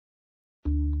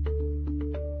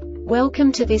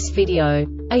Welcome to this video.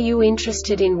 Are you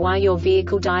interested in why your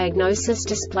vehicle diagnosis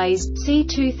displays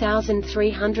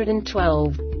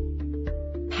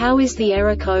C2312? How is the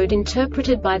error code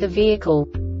interpreted by the vehicle?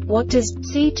 What does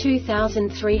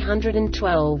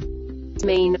C2312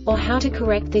 mean, or how to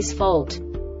correct this fault?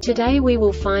 Today we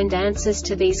will find answers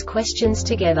to these questions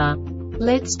together.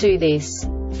 Let's do this.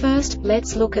 First,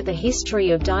 let's look at the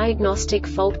history of diagnostic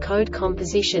fault code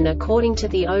composition according to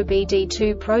the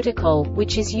OBD2 protocol,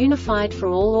 which is unified for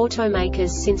all automakers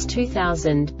since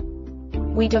 2000.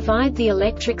 We divide the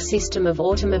electric system of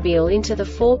automobile into the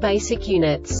four basic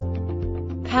units: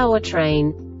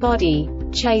 powertrain, body,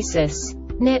 chassis,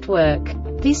 network.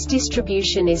 This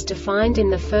distribution is defined in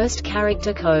the first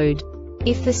character code.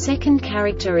 If the second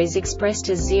character is expressed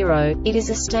as 0, it is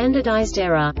a standardized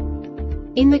error.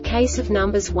 In the case of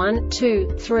numbers 1,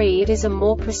 2, 3, it is a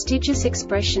more prestigious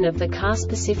expression of the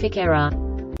car-specific error.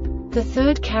 The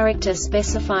third character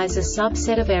specifies a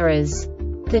subset of errors.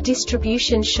 The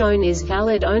distribution shown is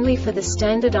valid only for the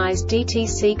standardized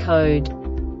DTC code.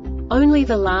 Only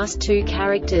the last two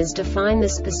characters define the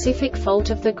specific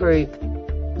fault of the group.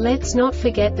 Let's not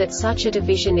forget that such a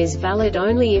division is valid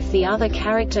only if the other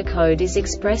character code is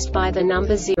expressed by the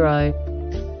number 0.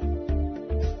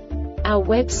 Our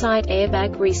website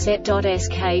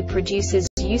airbagreset.sk produces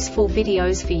useful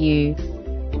videos for you.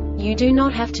 You do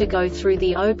not have to go through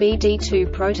the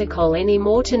OBD2 protocol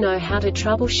anymore to know how to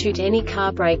troubleshoot any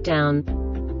car breakdown.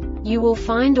 You will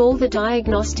find all the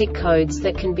diagnostic codes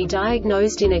that can be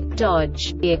diagnosed in a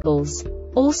Dodge vehicles.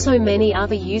 Also many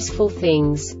other useful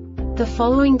things. The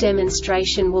following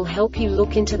demonstration will help you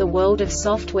look into the world of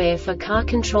software for car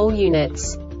control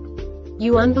units.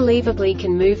 You unbelievably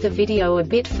can move the video a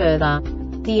bit further.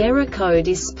 The error code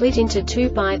is split into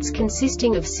 2 bytes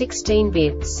consisting of 16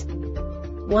 bits.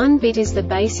 1 bit is the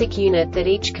basic unit that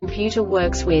each computer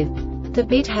works with. The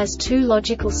bit has 2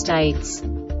 logical states: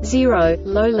 0,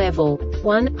 low level,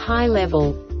 1, high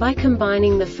level. By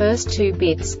combining the first 2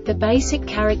 bits, the basic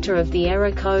character of the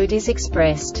error code is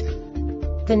expressed.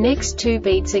 The next 2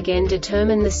 beats again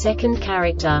determine the second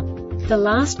character. The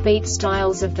last beat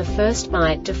styles of the first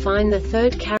byte define the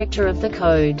third character of the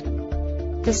code.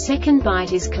 The second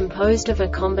byte is composed of a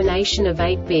combination of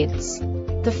 8 bits.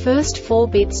 The first 4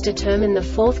 bits determine the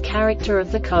fourth character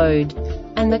of the code.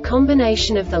 And the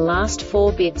combination of the last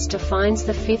 4 bits defines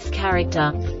the fifth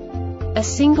character. A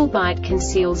single byte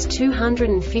conceals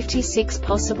 256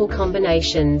 possible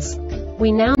combinations.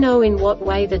 We now know in what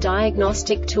way the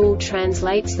diagnostic tool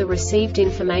translates the received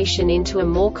information into a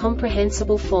more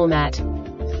comprehensible format.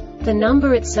 The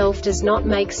number itself does not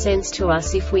make sense to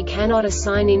us if we cannot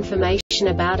assign information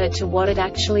about it to what it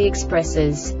actually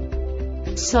expresses.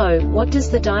 So, what does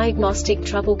the Diagnostic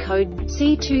Trouble Code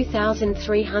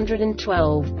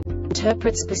C2312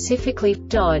 interpret specifically for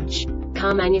Dodge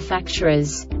car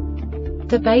manufacturers?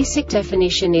 The basic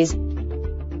definition is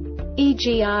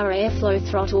EGR airflow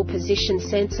throttle position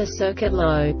sensor circuit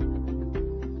low.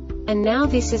 And now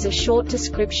this is a short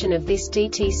description of this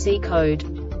DTC code.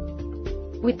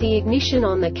 With the ignition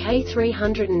on, the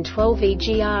K312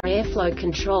 EGR airflow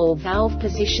control valve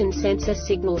position sensor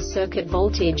signal circuit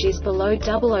voltage is below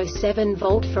 007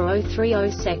 volt for 030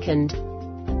 second.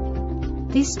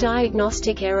 This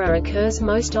diagnostic error occurs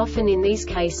most often in these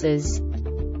cases: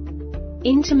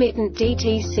 intermittent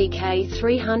DTC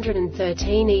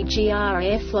K313 EGR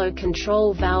airflow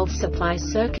control valve supply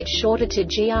circuit shorted to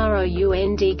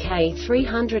THROTTLE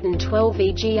K312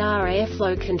 EGR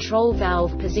airflow control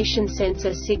valve position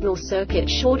sensor signal circuit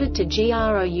shorted to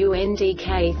THROTTLE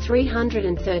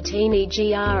K313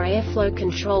 EGR airflow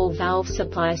control valve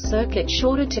supply circuit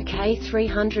shorted to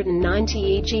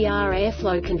K390 EGR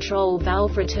airflow control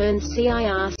valve return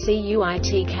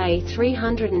CIRCUIT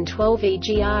K312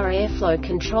 EGR airflow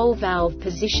control valve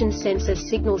position sensor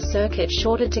signal circuit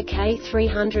shorted to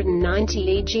K390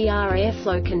 EGR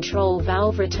airflow control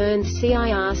valve return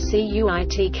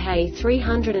CIRCUIT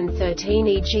K313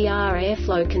 EGR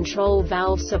airflow control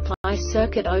valve supply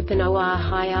circuit open OR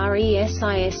high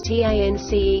RESISTANCE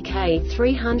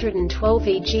K312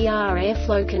 EGR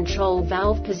airflow control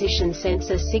valve position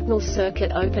sensor signal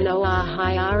circuit open OR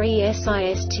high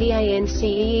RESISTANCE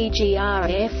EGR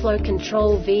airflow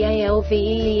control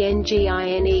VALVEENGINE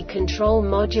control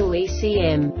module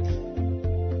ECM.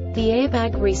 The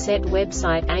Airbag Reset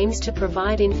website aims to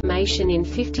provide information in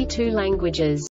 52 languages.